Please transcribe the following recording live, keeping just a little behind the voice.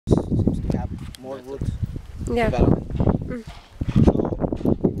we have more root development. So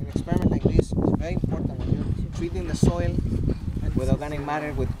in an experiment like this, it's very important when you're treating the soil with organic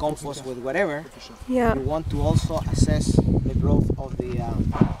matter, with compost, with whatever. You want to also assess the growth of the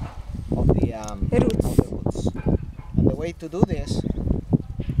roots. And the way to do this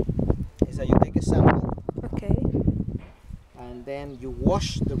is that you take a sample. And then you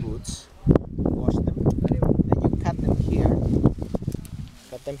wash the roots, then you cut them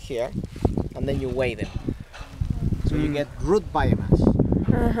here, and then you weigh them. So you get root biomass.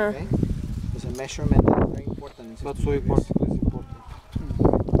 Okay? It's a measurement that is very important. Not so important, it's important.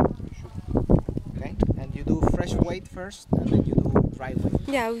 Okay? And you do fresh weight first, and then you do dry weight.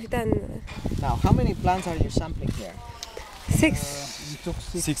 Yeah, we've done. Now, how many plants are you sampling here? 6. We took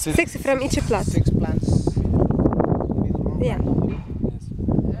 6. 6 from each plant. 6 plants. Yeah.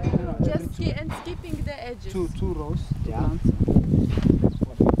 Just skipping the edges. Two rows. Yeah.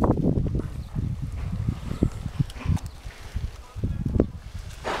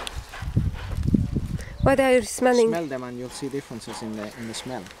 What are you smelling? Smell them and you'll see differences in the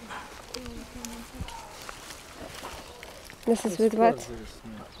smell. This is with what?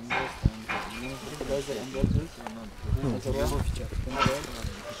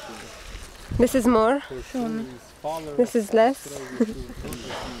 This is more. This is less.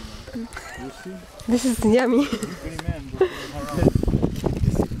 This is yummy.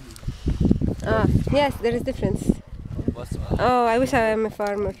 Yes, there is difference. Oh, I wish I am a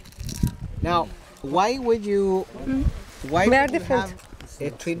farmer. Now, why would you? Why We are would you different. have a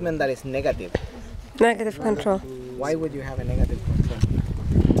treatment that is negative? Negative control. Why would you have a negative control?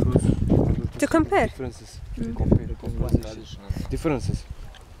 To compare. Differences. To compare. Differences.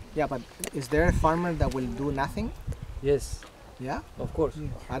 Yeah, but is there a farmer that will do nothing? Yes, Yeah. of course.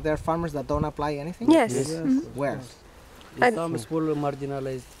 Are there farmers that don't apply anything? Yes. Where? Some small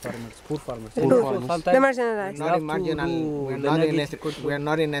marginalized farmers, poor farmers. The Sometimes marginalized. Not in marginal. We're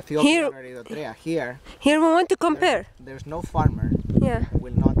not in Ethiopia or Eritrea. Here, Here we want to compare. there's no farmer Yeah. who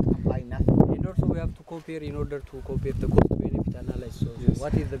will not apply nothing. and also we have to compare in order to compare the cost benefit analysis. So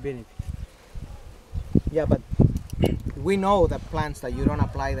what is the benefit? Yeah, but we know that plants that you don't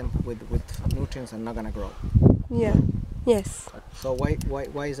apply them with nutrients are not gonna grow. Yeah. Yes. So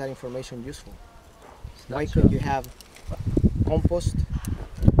why is that information useful? Why could you have compost,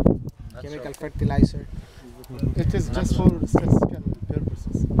 chemical fertilizer? It is just for statistical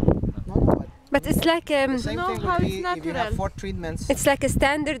purposes. No, but But it's like the same No, thing how would it's be if you have natural. 4 treatments. it's like a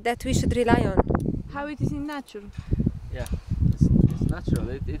standard that we should rely on. How it is in nature. It's natural.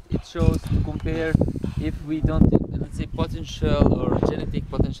 It shows to compare if we don't, let's say, potential or genetic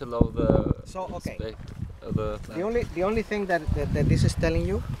potential of the So okay. of the plant. The only thing that this is telling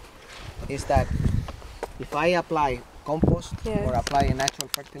you is that if I apply compost Yes. or apply a natural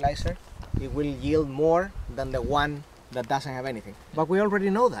fertilizer, it will yield more than the one that doesn't have anything. But we already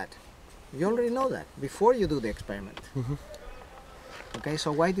know that. You already know that before you do the experiment. Okay,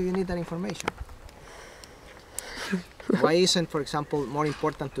 so why do you need that information? Why isn't, for example, more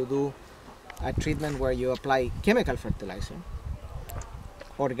important to do a treatment where you apply chemical fertilizer,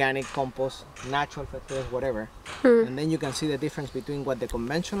 organic compost, natural fertilizer, whatever, and then you can see the difference between what the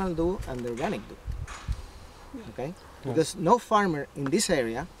conventional do and the organic do. Okay? Because no farmer in this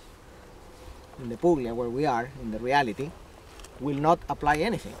area, in the Puglia where we are, in the reality, will not apply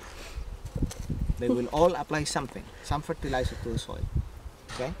anything. They will all apply something, some fertilizer to the soil.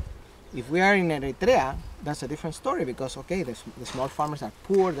 Okay? If we are in Eritrea, that's a different story because, okay, the small farmers are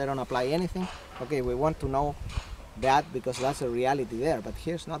poor, they don't apply anything. Okay, we want to know that because that's a reality there, but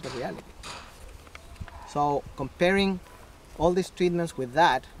here's not the reality. So comparing all these treatments with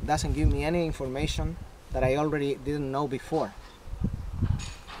that doesn't give me any information that I already didn't know before.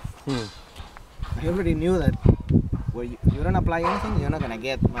 I already knew that where you don't apply anything, you're not going to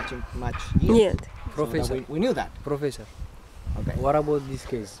get much yield. Yield. Professor, We knew that. Professor, Okay. what about this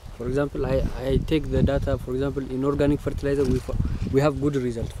case? For example, I take the data, for example, in organic fertilizer we have good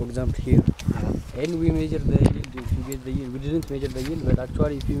result, for example here. And we measure the yield, if you get the yield. We didn't measure the yield, but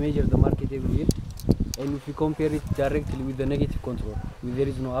actually if we measure the marketable yield, and if we compare it directly with the negative control, there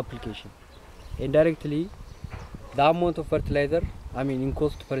is no application. And directly, the amount of fertilizer, I mean in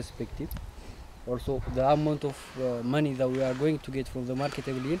cost perspective, also the amount of money that we are going to get from the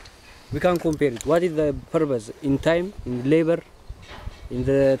marketable yield, we can compare it. What is the purpose in time, in labor, in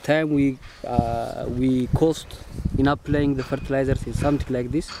the time we cost in applying the fertilizers is something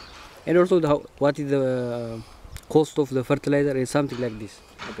like this, and also what is the cost of the fertilizer is something like this,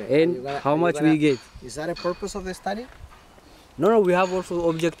 Okay. and how much we get. Is that a purpose of the study? No, we have also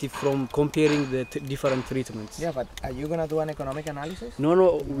objective from comparing the different treatments. Yeah, but are you gonna do an economic analysis?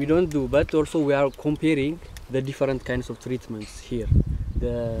 No, we don't do, but also we are comparing the different kinds of treatments here.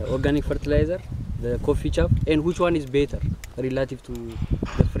 The organic fertilizer, the coffee chaff, and which one is better relative to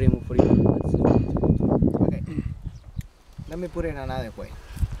the frame of reference. Okay. Let me put it another way.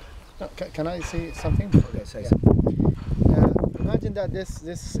 Can I say something? Okay, say something. Imagine that this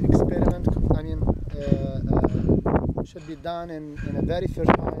experiment, I mean, should be done in a very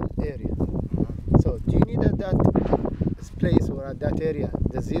fertile area. So do you need at that place or at that area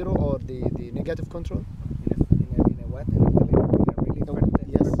the zero or the negative control? In a what? In a really fertile,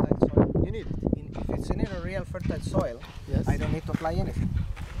 Yes. fertile soil? You need it. If it's in a real fertile soil, Yes. I don't need to apply anything.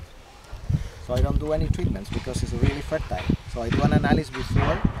 So I don't do any treatments because it's really fertile. So I do an analysis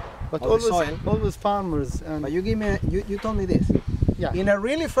before But of the soil. always farmers and But you told me this. yeah. In a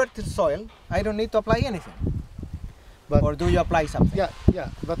really fertile soil, I don't need to apply anything. But Or do you apply something? yeah.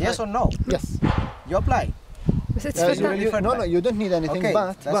 But Yes or no? yes. You apply. Is it You- fertile? really no, fertile. you don't need anything. Okay,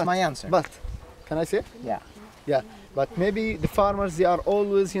 but that's my answer. But can I say? Yeah. Yeah. But maybe the farmers, they are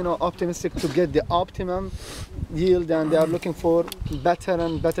always, optimistic to get the optimum yield, and they are looking for better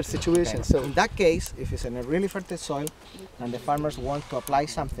and better situations. Okay. So In that case, if it's in a really fertile soil and the farmers want to apply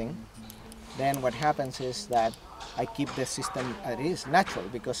something, then what happens is that I keep the system as it is, natural,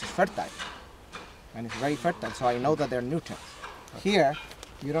 because it's fertile. And it's very fertile, so I know that there are nutrients. Here,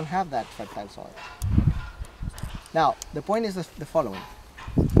 you don't have that fertile soil. Now, the point is the following.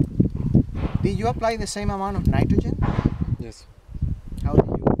 Did you apply the same amount of nitrogen? Yes, How do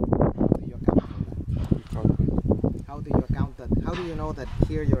you account for that? we calculate. How do you account that? How do you know that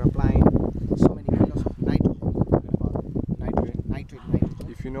here you're applying so many kilos of nitrogen? Nitrogen.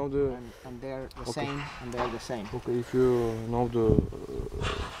 If you know the And they're the Okay. same, and they're the same. okay, if you know the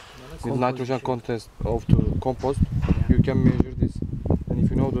nitrogen content of the compost, you can measure this. And if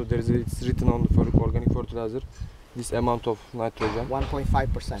you know that it's written on the organic fertilizer, this amount of nitrogen,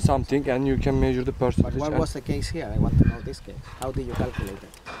 1.5%. something, and you can measure the But percentage. what and was the case here? I want to know this case. How do you calculate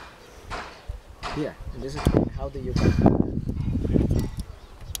it? Here, in this experiment, how do you calculate it?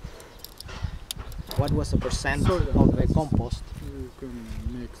 What was the percent of the compost? you can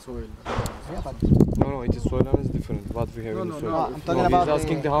make soil. Yeah, but no, it is soil and it's different. What we have in the soil. I'm talking No, about he's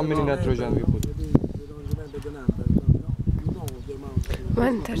asking how many nitrogen we put.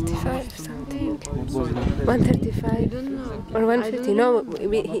 135 something. What was it? 135 or 150. No,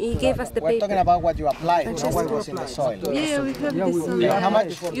 he gave us the we're talking paper. about what you applied, not what was in the soil. Yeah, we have this on How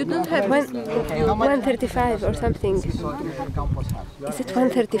much? You don't have One, this. 135 or something. Compost have? Is it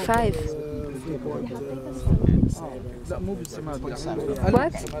 135?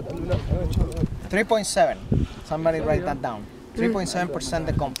 What? 3.7. Somebody write that down. 3.7%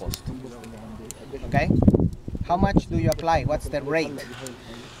 the compost. Okay? How much do you apply? What's the rate?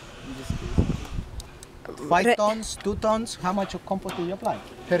 5 tons, 2 tons? How much of compost do you apply?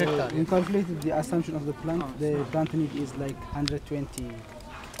 Per hectare. We calculated the assumption of the plant. The plant need is like 120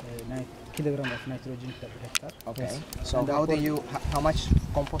 kilogram of nitrogen per hectare. Okay. So And how do according- you? How much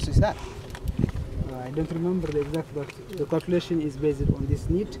compost is that? I don't remember the exact, but the calculation is based on this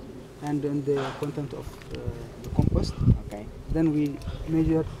need and on the content of the compost. Okay. Then we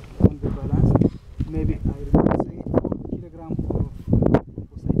measure on the balance. Maybe I remember say 4 kilogram of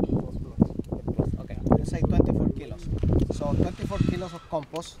compost I think was brought. Okay. Let's say 24 kilos. So 24 kilos of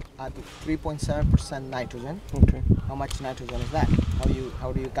compost at 3.7% nitrogen. Okay. How much nitrogen is that?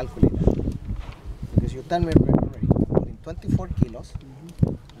 How do you calculate that? Because you tell me already. In 24 kilos,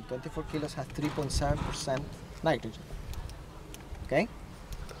 and 24 kilos has 3.7% nitrogen. Okay?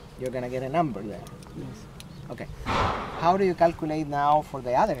 You're gonna get a number there. Yes. Okay. How do you calculate now for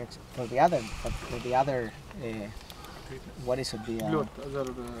the other what is it?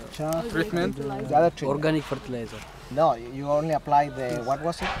 Treatment. The other treatment. Organic fertilizer. No, you only apply the what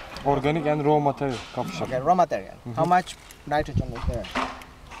was it? Organic and raw material, coffee shop. Okay, raw material. How much nitrogen is there?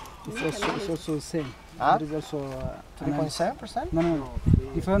 It's also the same. Huh? There is also 3.7%? no,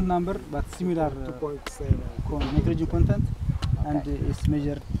 different number but similar nitrogen content, and it's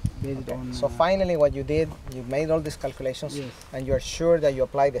measured based on. So finally what you did, you made all these calculations Yes. and you're sure that you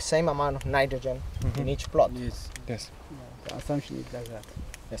apply the same amount of nitrogen in each plot. Yes. Yes. The assumption is like that.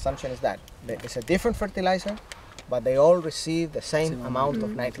 The assumption is that it's a different fertilizer, but they all receive the same amount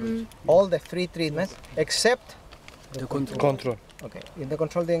of nitrogen. All the 3 treatments except The control. Control. okay, if the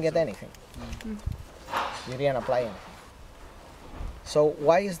control didn't get anything. You didn't apply anything. So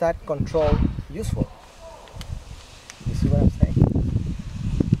why is that control useful? You see what I'm saying?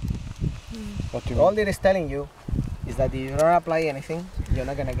 What do you All mean? it is telling you is that if you don't apply anything, you're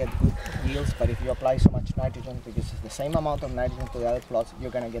not gonna get good yields, but if you apply so much nitrogen, because it's the same amount of nitrogen to the other plots,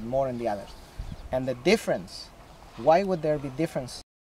 you're gonna get more in the others. And the difference, why would there be difference